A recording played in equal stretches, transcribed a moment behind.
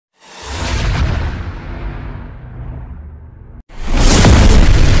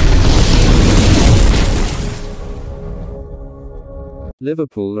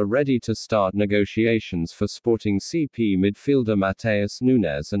Liverpool are ready to start negotiations for Sporting CP midfielder Matheus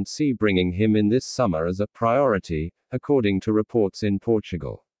Nunes and see bringing him in this summer as a priority, according to reports in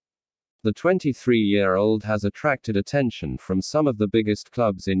Portugal. The 23-year-old has attracted attention from some of the biggest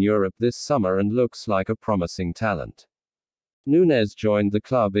clubs in Europe this summer and looks like a promising talent. Nunes joined the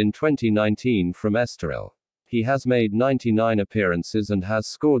club in 2019 from Estoril. He has made 99 appearances and has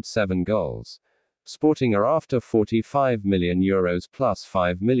scored 7 goals. Sporting are after €45 million plus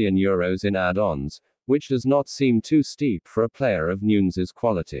 €5 million in add-ons, which does not seem too steep for a player of Nunes'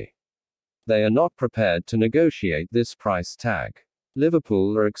 quality. They are not prepared to negotiate this price tag.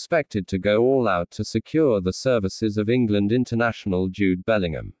 Liverpool are expected to go all out to secure the services of England international Jude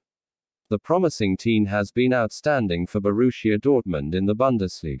Bellingham. The promising teen has been outstanding for Borussia Dortmund in the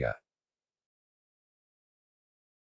Bundesliga.